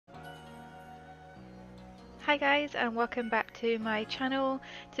Hi guys, and welcome back to my channel.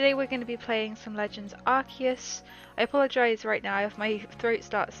 Today we're going to be playing some Legends Arceus. I apologise right now if my throat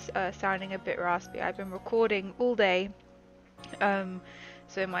starts sounding a bit raspy. I've been recording all day,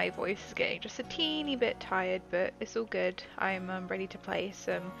 so my voice is getting just a teeny bit tired, but it's all good. I'm ready to play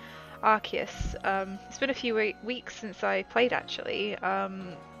some Arceus. It's been a few weeks since I played actually,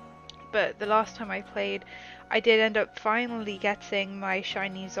 but the last time I played I did end up finally getting my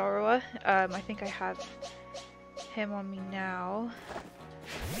shiny Zorua. I think I have him on me now.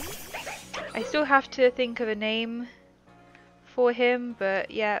 I still have to think of a name for him,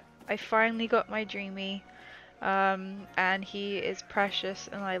 but yeah, I finally got my Dreamy, and he is precious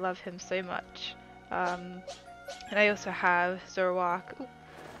and I love him so much. And I also have Zoroark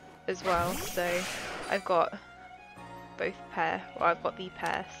as well, so I've got both pair, or I've got the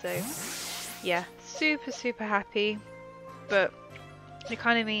pair, so yeah, super happy, but it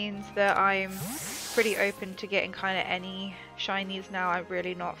kind of means that I'm pretty open to getting kind of any shinies now. I'm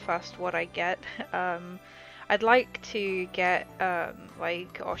really not fussed what I get. I'd like to get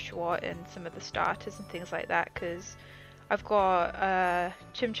like Oshawott and some of the starters and things like that, because I've got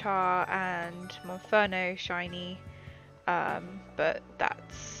Chimchar and Monferno shiny, but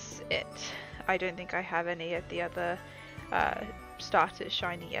that's it. I don't think I have any of the other starters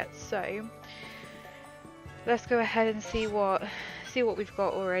shiny yet, so let's go ahead and see what we've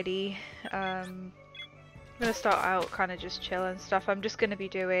got already. I'm gonna start out kind of just chill and stuff. I'm just gonna be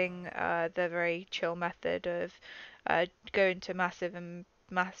doing the very chill method of going to mass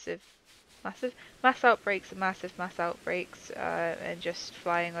outbreaks and mass outbreaks, and just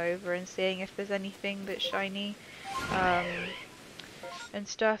flying over and seeing if there's anything that's shiny and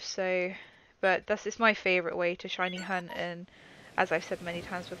stuff. So, but it's my favorite way to shiny hunt, and as I've said many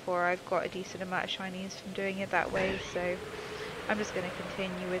times before, I've got a decent amount of shinies from doing it that way, so I'm just going to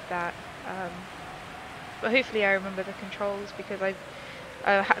continue with that. But hopefully I remember the controls, because I've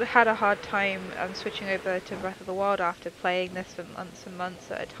had a hard time switching over to Breath of the Wild after playing this for months and months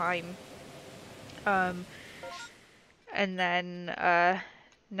at a time. And then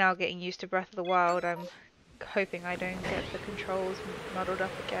now getting used to Breath of the Wild, I'm hoping I don't get the controls muddled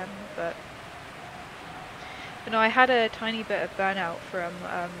up again. But no, I had a tiny bit of burnout from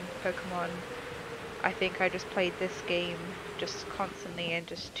Pokemon. I think I just played this game just constantly and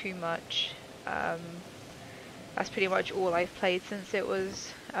just too much. That's pretty much all I've played since it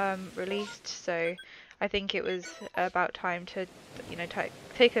was released, so I think it was about time to, you know,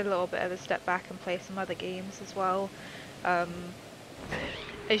 take a little bit of a step back and play some other games as well.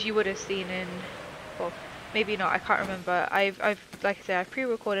 As you would have seen in, well, maybe not, I can't remember. I've like I said, I've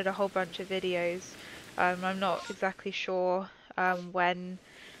pre-recorded a whole bunch of videos. I'm not exactly sure when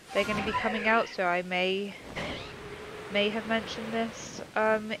they're going to be coming out, so I may have mentioned this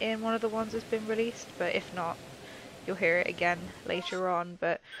in one of the ones that's been released, but if not, you'll hear it again later on.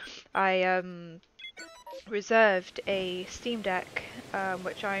 But I reserved a Steam Deck,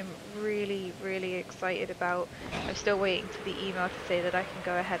 which I'm really excited about. I'm still waiting for the email to say that I can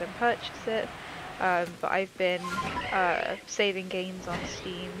go ahead and purchase it, but I've been saving games on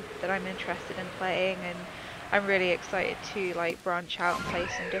Steam that I'm interested in playing, and I'm really excited to like branch out and play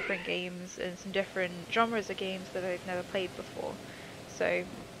some different games and some different genres of games that I've never played before. So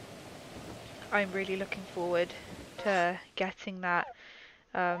I'm really looking forward to getting that.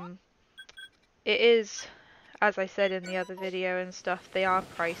 It is, as I said in the other video and stuff, they are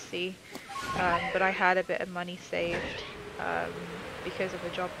pricey, but I had a bit of money saved because of a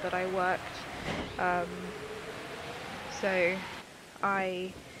job that I worked, so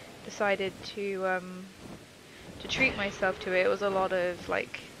I decided to treat myself to it. It was a lot of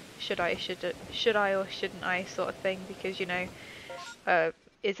like, should I or shouldn't I sort of thing, because, you know,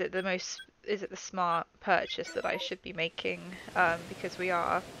 is it the smart purchase that I should be making, because we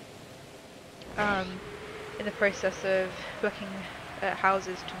are in the process of looking at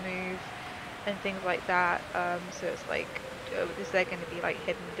houses to move and things like that, so it's like, is there going to be like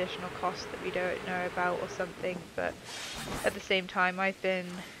hidden additional costs that we don't know about or something? But at the same time, I've been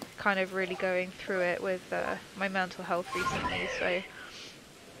kind of really going through it with my mental health recently, so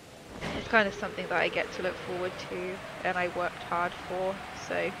it's kind of something that I get to look forward to and I worked hard for.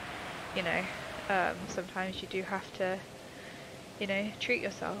 So, you know, sometimes you do have to, you know, treat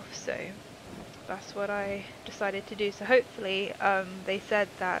yourself. So that's what I decided to do. So hopefully, they said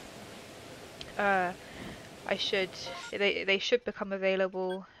that they should become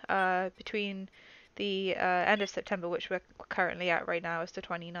available between the end of September, which we're currently at right now, is the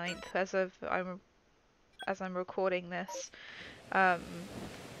 29th as I'm recording this,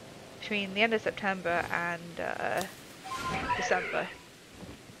 between the end of September and December.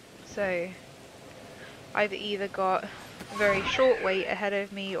 So I've either got a very short wait ahead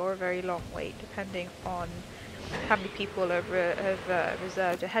of me or a very long wait, depending on how many people have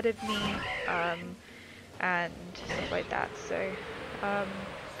reserved ahead of me, and stuff like that. So,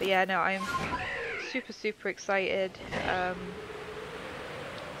 but yeah, no, I'm super excited.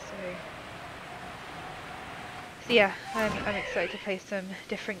 So yeah, I'm excited to play some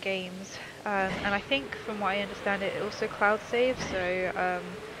different games, and I think from what I understand it also cloud saves, so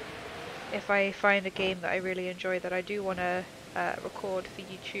if I find a game that I really enjoy that I do want to record for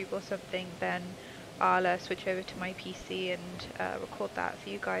YouTube or something, then I'll switch over to my PC and record that for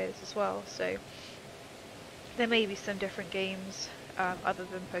you guys as well. So there may be some different games other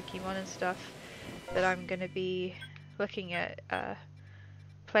than Pokemon and stuff that I'm going to be looking at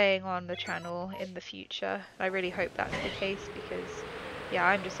playing on the channel in the future. I really hope that's the case because yeah,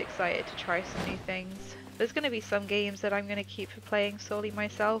 I'm just excited to try some new things. There's going to be some games that I'm going to keep playing solely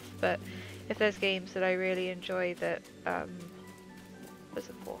myself, but if there's games that I really enjoy that there's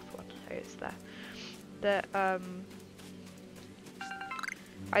a fourth one, oh it's there, that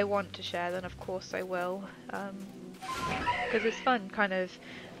I want to share, then of course I will, because it's fun kind of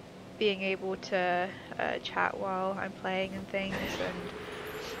being able to chat while I'm playing and things,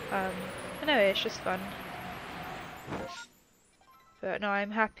 and I know it's just fun. But no, I'm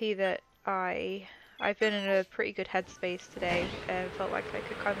happy that I've been in a pretty good headspace today and felt like I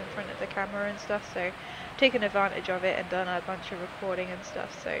could come in front of the camera and stuff, so taken advantage of it and done a bunch of recording and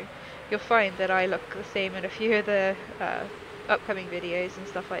stuff. So you'll find that I look the same in a few of the upcoming videos and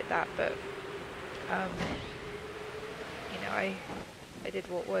stuff like that, but you know, I did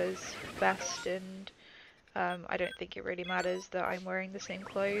what was best, and I don't think it really matters that I'm wearing the same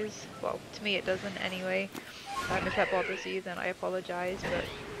clothes. Well, to me it doesn't anyway. If that bothers you, then I apologise, but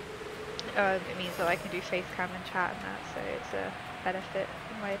it means that I can do face cam and chat and that, so it's a benefit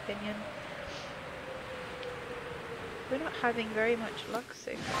in my opinion. We're not having very much luck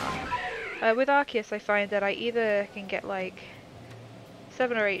so far. With Arceus I find that I either can get like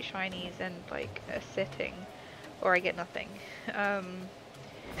 7 or 8 shinies in like a sitting, or I get nothing.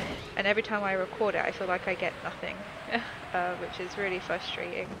 And every time I record it I feel like I get nothing, which is really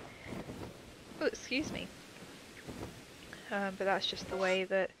frustrating. Oh, excuse me. But that's just the way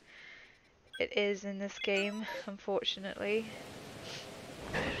that it is in this game, unfortunately.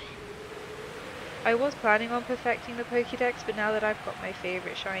 I was planning on perfecting the Pokédex, but now that I've got my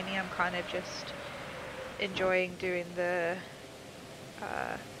favourite shiny, I'm kind of just enjoying doing the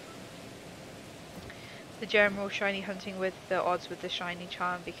general shiny hunting with the odds with the shiny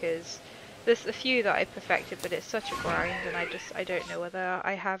charm, because there's a few that I perfected, but it's such a grind, and I don't know whether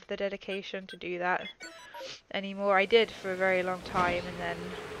I have the dedication to do that anymore. I did for a very long time, and then,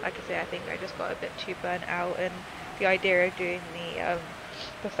 like I say, I think I just got a bit too burnt out, and the idea of doing the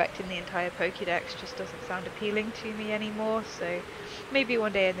perfecting the entire Pokédex just doesn't sound appealing to me anymore. So maybe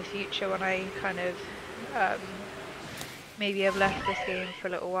one day in the future, when I kind of maybe I've left this game for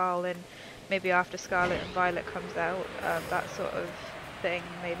a little while, and maybe after Scarlet and Violet comes out, that sort of thing,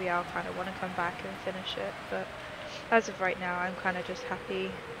 maybe I'll kind of want to come back and finish it. But as of right now, I'm kind of just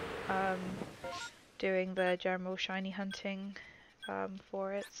happy doing the general shiny hunting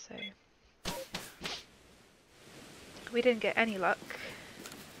for it. So we didn't get any luck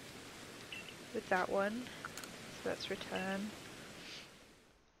with that one, so let's return.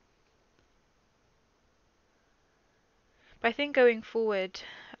 But I think going forward,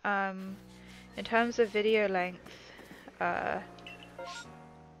 in terms of video length,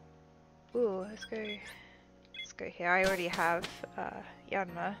 ooh, let's go here. I already have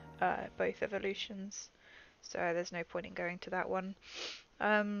Yanma, both evolutions, so there's no point in going to that one.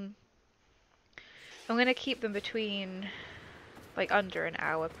 I'm gonna keep them between like under an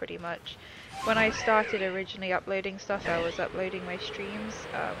hour pretty much. When I started originally uploading stuff, I was uploading my streams,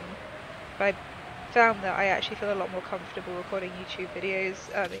 but I found that I actually feel a lot more comfortable recording YouTube videos,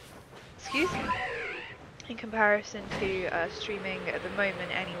 excuse me, in comparison to streaming at the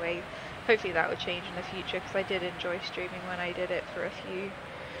moment anyway. Hopefully that will change in the future, because I did enjoy streaming when I did it for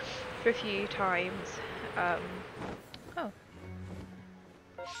a few times. Oh,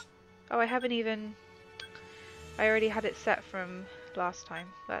 I haven't even, I already had it set from last time.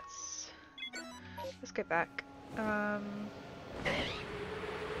 Let's go back. There's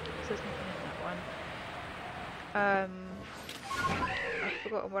nothing in that one. I've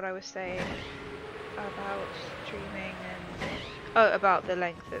forgotten what I was saying about streaming and about the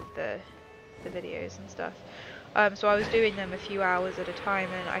length of the videos and stuff. So I was doing them a few hours at a time,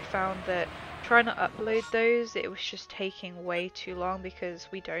 and I found that trying to upload those, it was just taking way too long because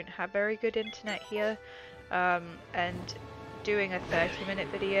we don't have very good internet here, and doing a 30-minute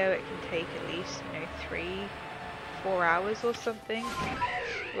video, it can take at least, you know, 3-4 hours or something,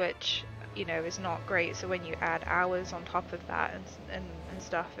 which, you know, is not great. So when you add hours on top of that and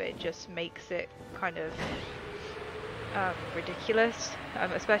stuff, it just makes it kind of ridiculous,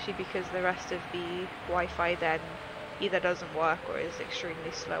 especially because the rest of the Wi-Fi then either doesn't work or is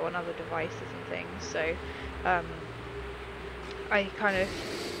extremely slow on other devices and things. So I kind of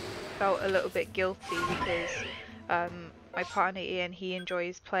felt a little bit guilty because my partner Ian, he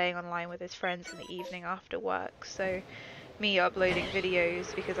enjoys playing online with his friends in the evening after work, so me uploading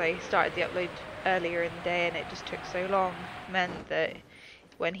videos, because I started the upload earlier in the day and it just took so long, meant that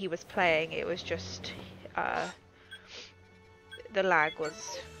when he was playing it was just the lag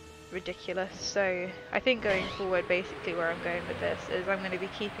was ridiculous. So I think going forward, basically where I'm going with this is I'm going to be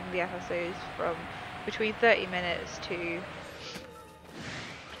keeping the episodes from between 30 minutes to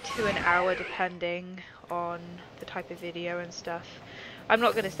an hour, depending on the type of video and stuff. I'm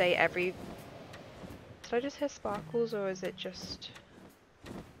not going to say every... Did I just hear sparkles, or is it just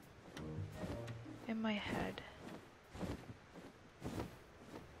in my head?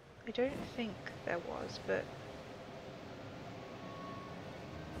 I don't think there was, but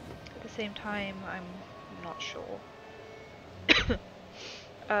at the same time, I'm not sure.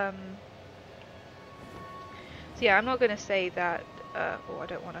 So yeah, I'm not going to say that, oh, I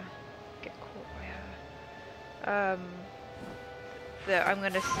don't want to get caught by her, that I'm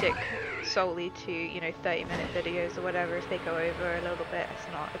going to stick solely to, you know, 30-minute videos or whatever. If they go over a little bit, it's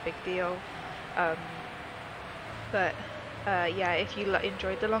not a big deal. But yeah, if you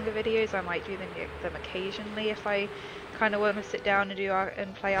enjoyed the longer videos, I might do them occasionally if I kind of want to sit down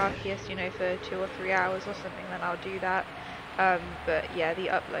and play Arceus, you know, for 2 or 3 hours or something, then I'll do that. But yeah, the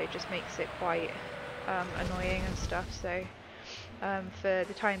upload just makes it quite annoying and stuff, so for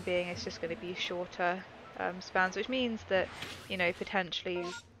the time being it's just going to be shorter spans, which means that, you know, potentially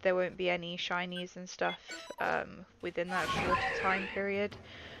there won't be any shinies and stuff within that shorter time period,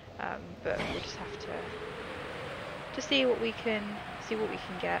 but we'll just have to see what we can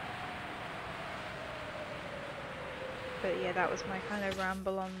get. But yeah, that was my kind of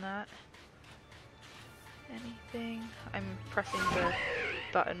ramble on that. Anything? I'm pressing the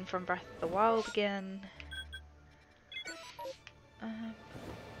button from Breath of the Wild again.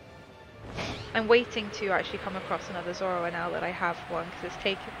 I'm waiting to actually come across another Zoroark now that I have one, because it's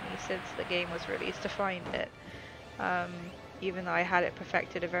taken me since the game was released to find it. Even though I had it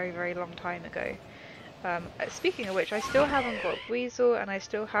perfected a very, very long time ago. Speaking of which, I still haven't got Weasel and I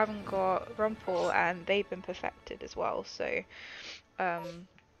still haven't got Rumpel, and they've been perfected as well, so oh,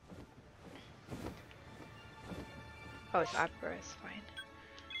 it's Adbra, it's fine.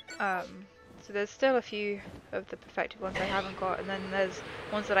 So there's still a few of the perfected ones I haven't got, and then there's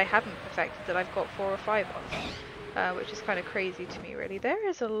ones that I haven't perfected that I've got 4 or 5 of, which is kind of crazy to me, really. There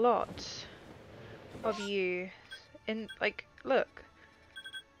is a lot of you in, like, look.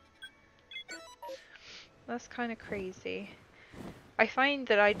 That's kind of crazy. I find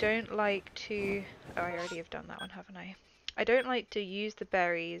that I don't like to... Oh, I already have done that one, haven't I? I don't like to use the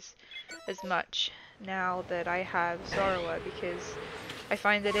berries as much now that I have Zoroark, because I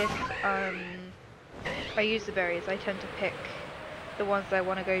find that if I use the berries, I tend to pick the ones that I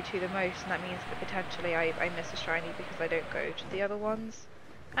want to go to the most, and that means that potentially I miss a shiny because I don't go to the other ones.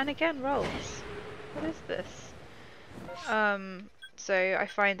 And again, rolls. What is this? So I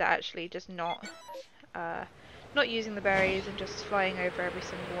find that actually just not using the berries and just flying over every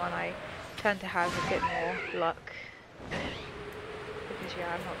single one, I tend to have a bit more luck. Because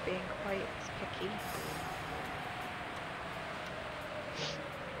yeah, I'm not being quite as picky.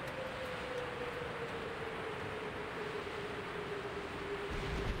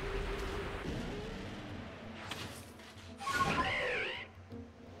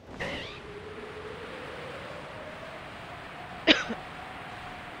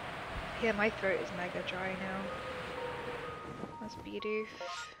 Yeah, my throat is mega dry now. That's Bidoof.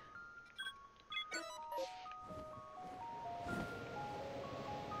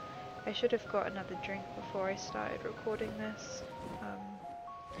 I should have got another drink before I started recording this.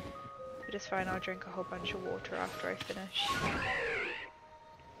 But it's fine, I'll drink a whole bunch of water after I finish.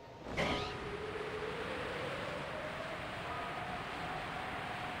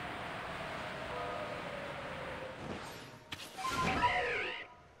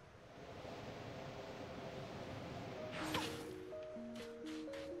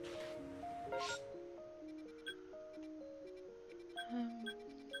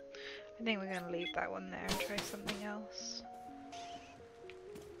 I think we're going to leave that one there and try something else.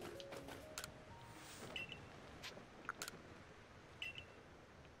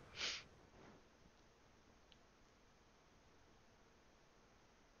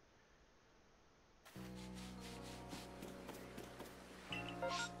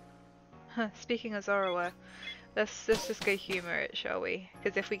 Speaking of Zorua, let's just go humor it, shall we?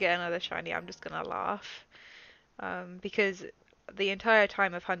 Because if we get another shiny, I'm just gonna laugh. Because the entire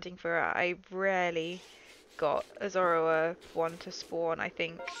time of hunting for it, I rarely got a Zorua one to spawn. I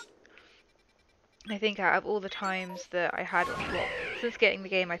think out of all the times that I had, well, since getting the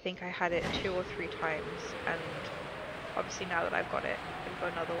game, I think I had it 2 or 3 times, and obviously now that I've got it, I've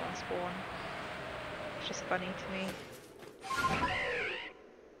got another one spawn. It's just funny to me.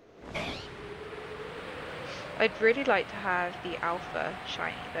 I'd really like to have the alpha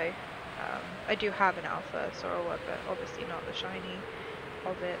shiny though. I do have an alpha Zorua, but obviously not the shiny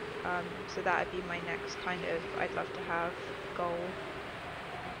of it. So that would be my next kind of, I'd love to have goal.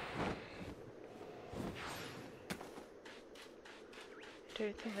 I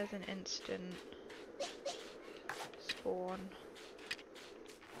don't think there's an instant spawn.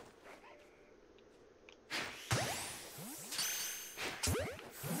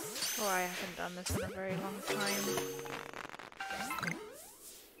 Oh, I haven't done this in a very long time.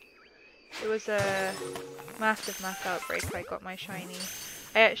 It was a massive mass outbreak. I got my shiny.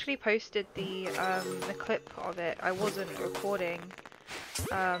 I actually posted the clip of it. I wasn't recording.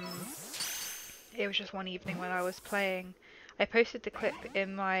 It was just one evening when I was playing. I posted the clip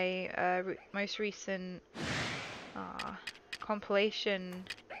in my most recent compilation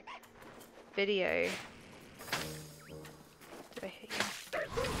video. Did I hit you?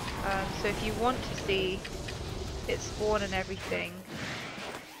 So if you want to see it spawn and everything,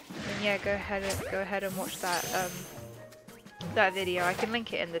 then yeah, go ahead and watch that that video. I can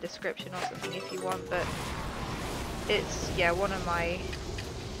link it in the description or something if you want, but it's, yeah, one of my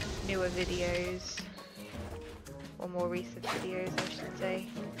newer videos, or more recent videos I should say.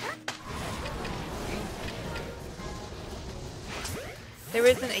 There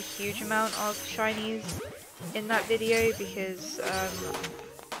isn't a huge amount of shinies in that video because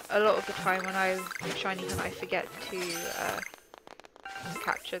a lot of the time when I shiny hunt I forget to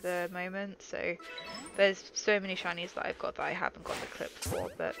capture the moment, so there's so many shinies that I've got that I haven't got the clip for,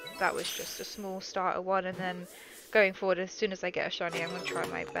 but that was just a small starter one, and then going forward, as soon as I get a shiny, I'm going to try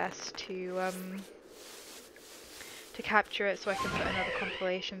my best to capture it so I can put another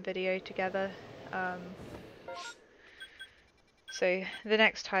compilation video together. So the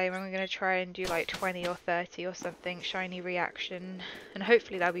next time I'm going to try and do like 20 or 30 or something shiny reaction, and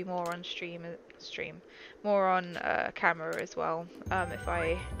hopefully that'll be more on more on camera as well, if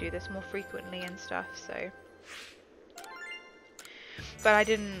I do this more frequently and stuff. So, but I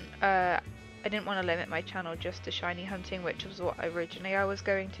didn't want to limit my channel just to shiny hunting, which was what originally I was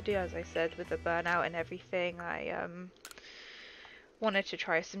going to do. As I said, with the burnout and everything, I wanted to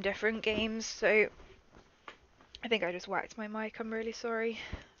try some different games. So I think I just whacked my mic, I'm really sorry.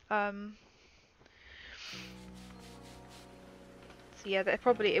 So yeah, it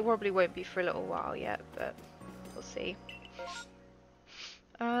probably won't be for a little while yet, but we'll see.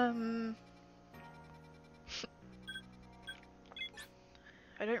 I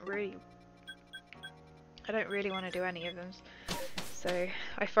don't really want to do any of them, so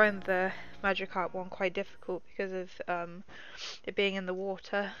I find the Magikarp one quite difficult because of it being in the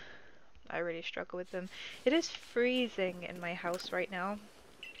water. I really struggle with them. It is freezing in my house right now.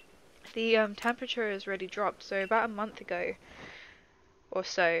 The temperature has really dropped, so about a month ago or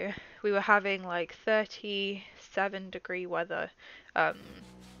so we were having like 37-degree weather.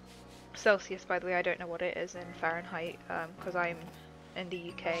 Celsius, by the way, I don't know what it is in Fahrenheit because I'm in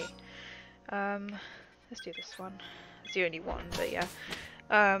the UK. Let's do this one. It's the only one, but yeah.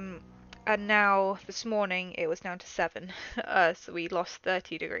 And now this morning it was down to 7, so we lost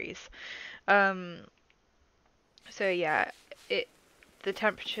 30 degrees. So yeah, the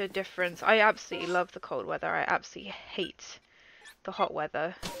temperature difference. I absolutely love the cold weather. I absolutely hate the hot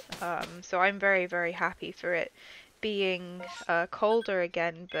weather. So I'm very, very happy for it being colder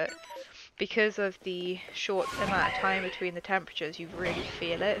again, but because of the short amount of time between the temperatures, you really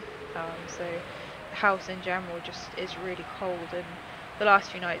feel it. So the house in general just is really cold, and the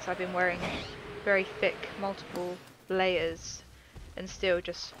last few nights I've been wearing very thick multiple layers and still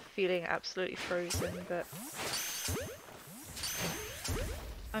just feeling absolutely frozen, but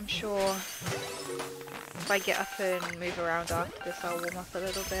I'm sure if I get up and move around after this I'll warm up a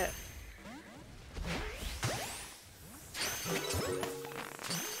little bit.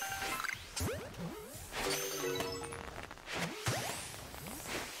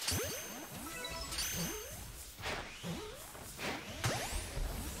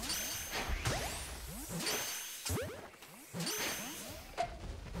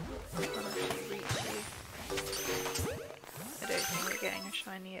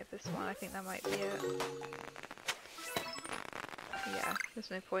 Shiny at this one, I think that might be it. Yeah, there's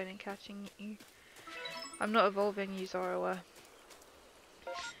no point in catching you. I'm not evolving you, Zoroa.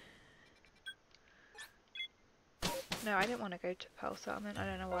 No, I didn't want to go to Pearl Settlement. I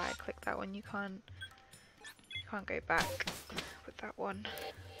don't know why I clicked that one. You can't go back with that one.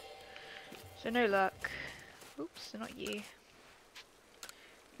 So no luck. Oops, not you.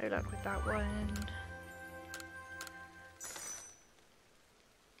 No luck with that one.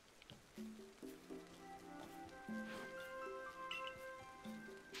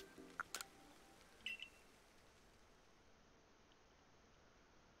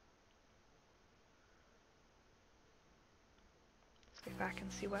 Let's go back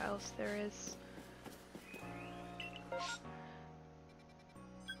and see what else there is.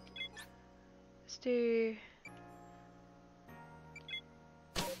 Let's do...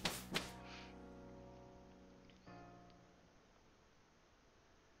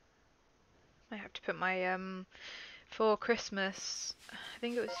 I have to put my, for Christmas, I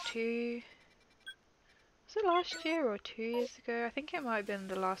think it was was it last year or 2 years ago? I think it might have been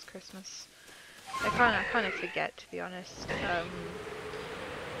the last Christmas. I kind of forget, to be honest.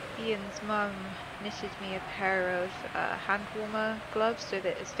 Ian's mum knitted me a pair of hand warmer gloves, so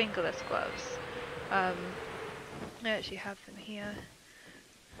that it's fingerless gloves. I actually have them here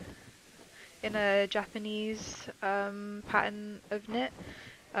in a Japanese pattern of knit,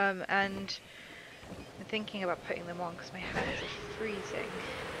 and I'm thinking about putting them on because my hands are freezing.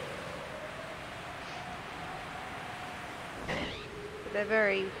 But they're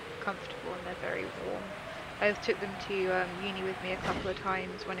very comfortable and they're very warm. I took them to uni with me a couple of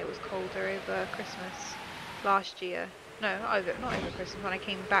times when it was colder over Christmas last year. No, not over Christmas, when I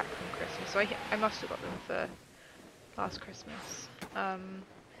came back from Christmas. So I must have got them for last Christmas.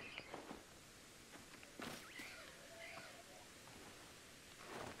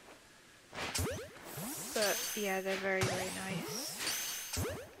 But yeah, they're very, very nice.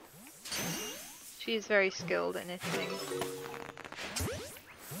 She is very skilled at knitting.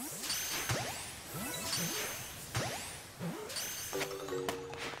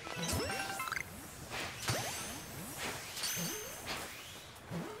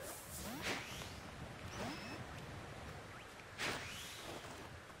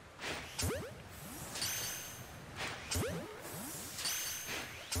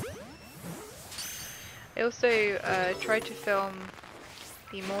 I also tried to film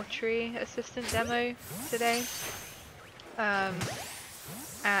the mortuary assistant demo today, and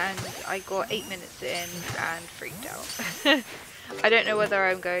I got 8 minutes in and freaked out. I don't know whether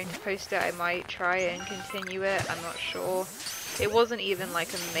I'm going to post it. I might try and continue it, I'm not sure. It wasn't even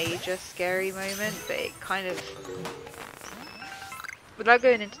like a major scary moment, but it kind of, without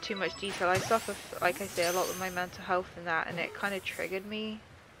going into too much detail, I suffer, like I say, a lot with my mental health and that, and it kind of triggered me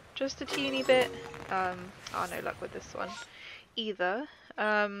just a teeny bit. Oh, no luck with this one either.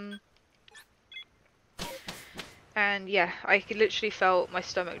 And yeah, I literally felt my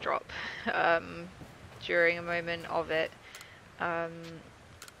stomach drop during a moment of it. I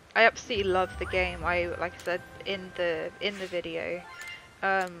absolutely love the game. Like I said in the video,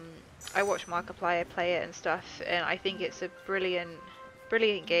 I watched Markiplier play it and stuff, and I think it's a brilliant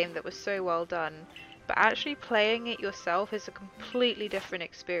game that was so well done. But actually playing it yourself is a completely different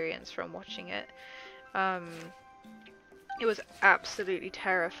experience from watching it. It was absolutely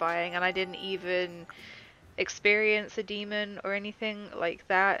terrifying, and I didn't even experience a demon or anything like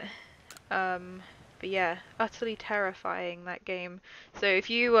that. But yeah, utterly terrifying, that game. So if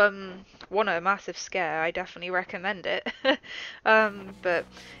you want a massive scare, I definitely recommend it. But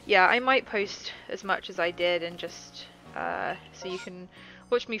yeah, I might post as much as I did, and just so you can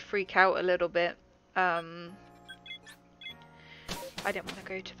watch me freak out a little bit. I didn't want to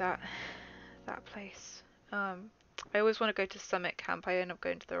go to that place. I always want to go to Summit Camp. I end up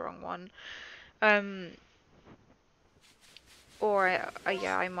going to the wrong one. Or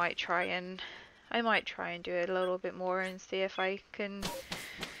yeah, I might try and do it a little bit more and see if I can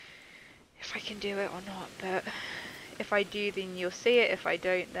do it or not. But if I do, then you'll see it. If I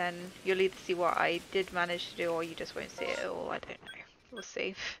don't, then you'll either see what I did manage to do, or you just won't see it at all. I don't know. We'll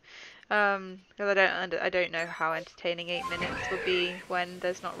see. Because I don't know how entertaining 8 minutes will be when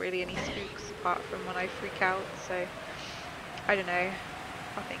there's not really any spooks apart from when I freak out. So I don't know.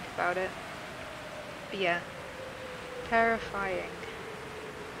 I'll think about it. But yeah, terrifying.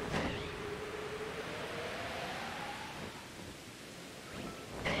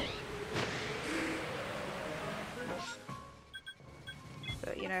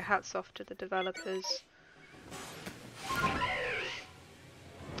 But you know, hats off to the developers.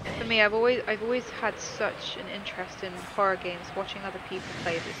 For me, I've always had such an interest in horror games, watching other people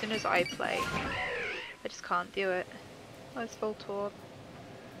play, but as soon as I play, I just can't do it. Nice Voltorb.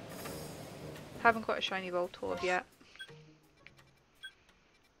 Haven't got a shiny Voltorb yet.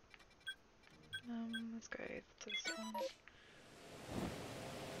 Let's go to this one.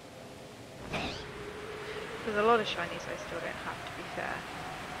 There's a lot of shinies I still don't have, to be fair.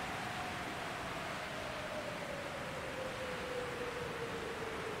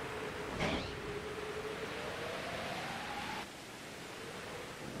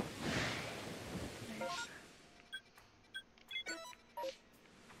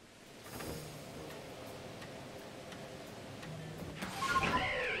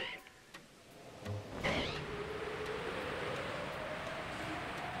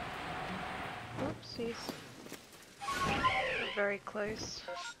 Oopsies. Very close.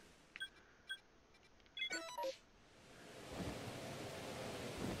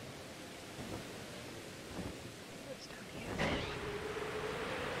 What's down here?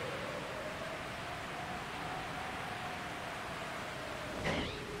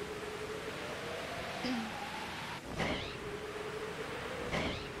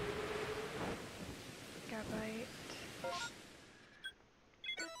 Gabite.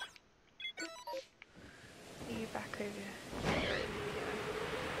 You back over here.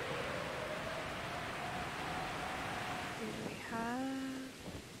 Who do we have?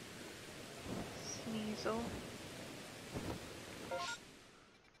 Sneasel.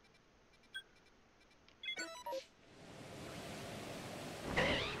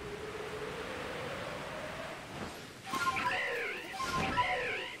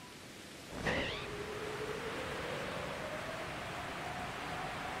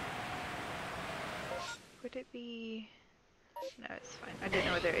 Would it be... No, it's fine. I didn't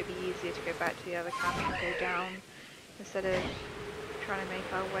know whether it would be easier to go back to the other camp and go down instead of trying to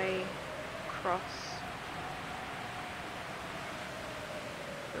make our way across.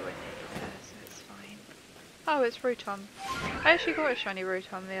 But we're nearly there, so it's fine. Oh, it's Rotom. I actually got a shiny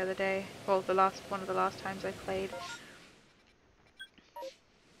Rotom the other day. Well, one of the last times I played.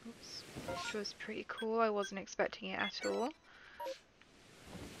 Oops. Which was pretty cool. I wasn't expecting it at all.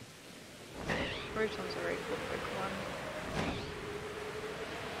 Rotom's a very cool Pokemon.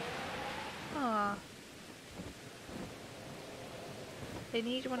 Ah. They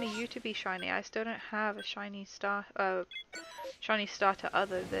need one of you to be shiny. I still don't have a shiny shiny starter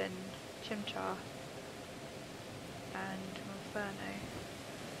other than Chimchar and Inferno.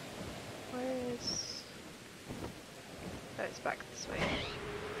 Where is... Oh, it's back this way.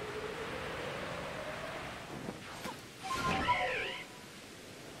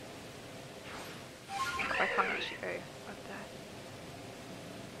 I can't actually go up there.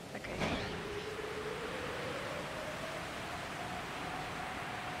 Okay, fair enough.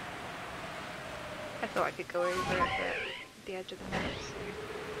 I thought I could go over it, but the edge of the map, so...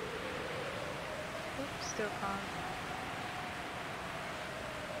 Oops, still can't.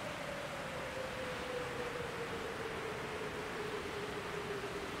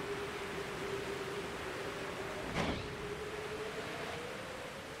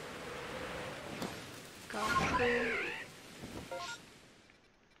 Ghastly.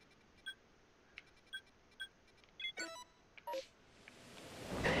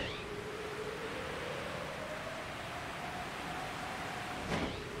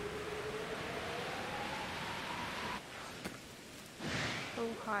 Oh,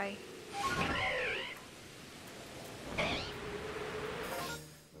 hi.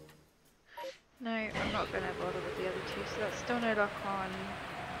 No, I'm not going to bother with the other two, so that's still no luck on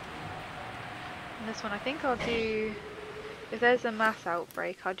this one. I think I'll do, if there's a mass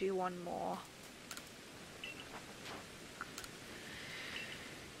outbreak, I'll do one more.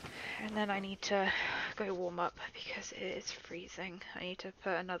 And then I need to go warm up because it is freezing. I need to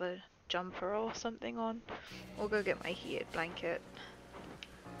put another jumper or something on, or go get my heated blanket.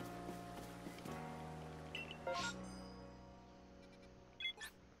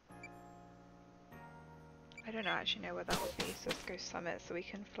 I don't actually know where that would be, so let's go summit so we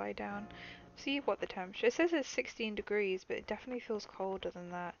can fly down. See what the temperature... It says it's 16 degrees, but it definitely feels colder than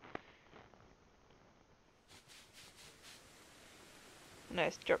that. No,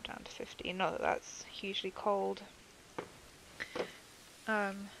 it's dropped down to 15, not that that's hugely cold.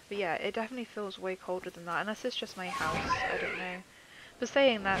 But yeah, it definitely feels way colder than that, unless it's just my house, I don't know. But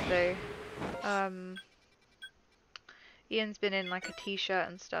saying that though, Ian's been in like a t-shirt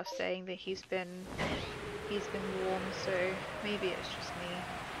and stuff saying that he's been warm, so maybe it's just me.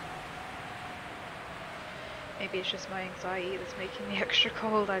 Maybe it's just my anxiety that's making me extra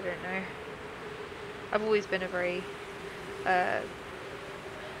cold, I don't know. I've always been a very, how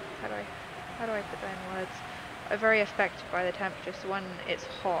do I put that in words? very affected by the temperature, so when it's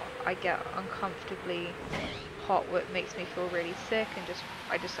hot I get uncomfortably hot, what makes me feel really sick, and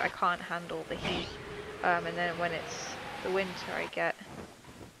I can't handle the heat. And then when it's the winter I get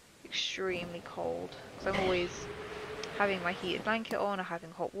extremely cold, because I'm always having my heated blanket on, or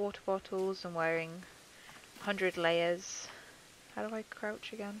having hot water bottles, and wearing 100 layers. How do I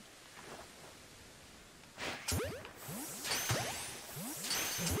crouch again?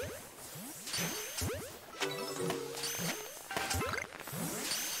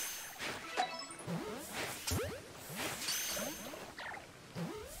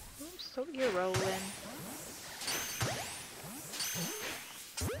 So you're rolling.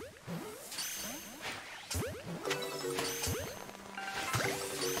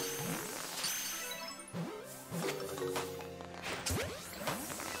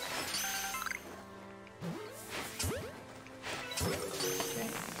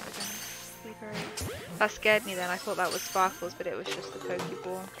 That scared me then. I thought that was sparkles, but it was just the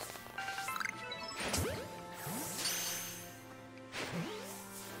Pokeball.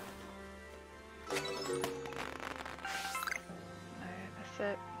 No, that's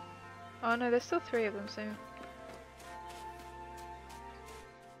it. Oh no, there's still 3 of them, so...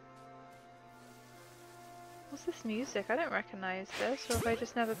 What's this music? I don't recognise this, or have I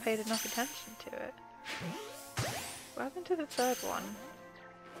just never paid enough attention to it? What happened to the 3rd one?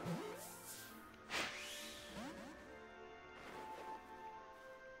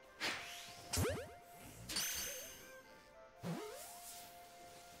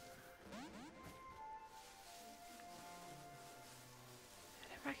 I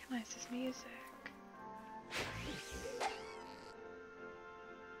don't recognise this music.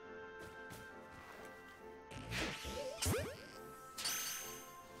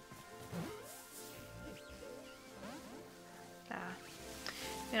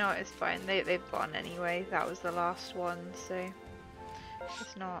 You know, it's fine. They've gone anyway. That was the last one, so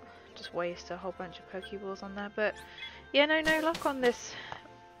it's not just waste a whole bunch of Pokeballs on there. But yeah, no luck on this.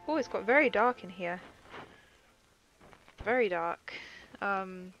 Oh, it's got very dark in here. Very dark.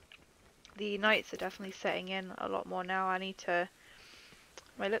 The nights are definitely setting in a lot more now. I need to...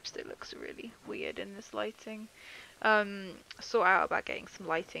 My lipstick looks really weird in this lighting. Sort out about getting some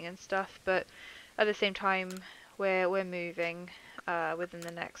lighting and stuff, but at the same time we're moving within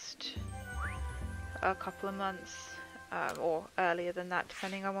the next couple of months, or earlier than that,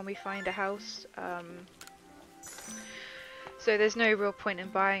 depending on when we find a house. So there's no real point in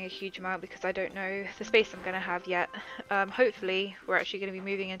buying a huge amount because I don't know the space I'm going to have yet. Hopefully we're actually going to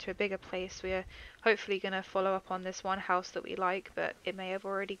be moving into a bigger place. We're hopefully going to follow up on this one house that we like, but it may have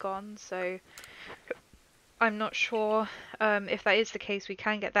already gone, so I'm not sure. If that is the case, we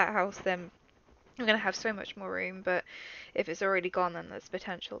can get that house, then I'm going to have so much more room, but if it's already gone, then there's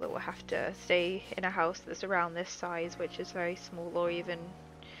potential that we'll have to stay in a house that's around this size, which is very small, or even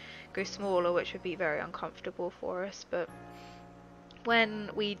go smaller, which would be very uncomfortable for us. But when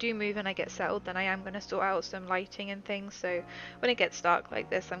we do move and I get settled, then I am going to sort out some lighting and things, so when it gets dark like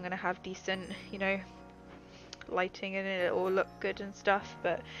this, I'm going to have decent, you know, lighting in it, it will look good and stuff.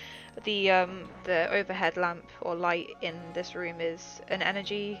 But the overhead lamp or light in this room is an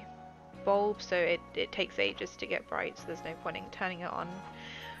energy bulb, so it takes ages to get bright, so there's no point in turning it on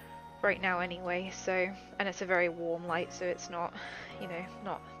right now anyway. So, and it's a very warm light, so it's not, you know,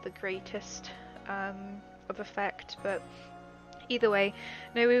 not the greatest of effect, but either way,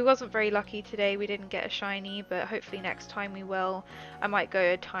 no, we wasn't very lucky today. We didn't get a shiny, but hopefully next time we will. I might go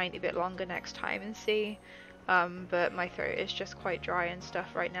a tiny bit longer next time and see. But my throat is just quite dry and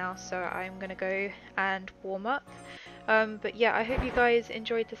stuff right now, so I'm gonna go and warm up. But yeah, I hope you guys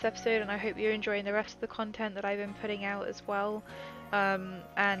enjoyed this episode, and I hope you're enjoying the rest of the content that I've been putting out as well.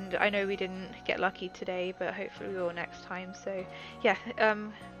 And I know we didn't get lucky today, but hopefully we will next time. So yeah,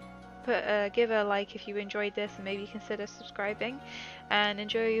 give a like if you enjoyed this, and maybe consider subscribing, and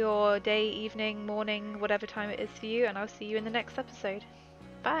enjoy your day, evening, morning, whatever time it is for you, and I'll see you in the next episode.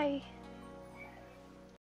 Bye!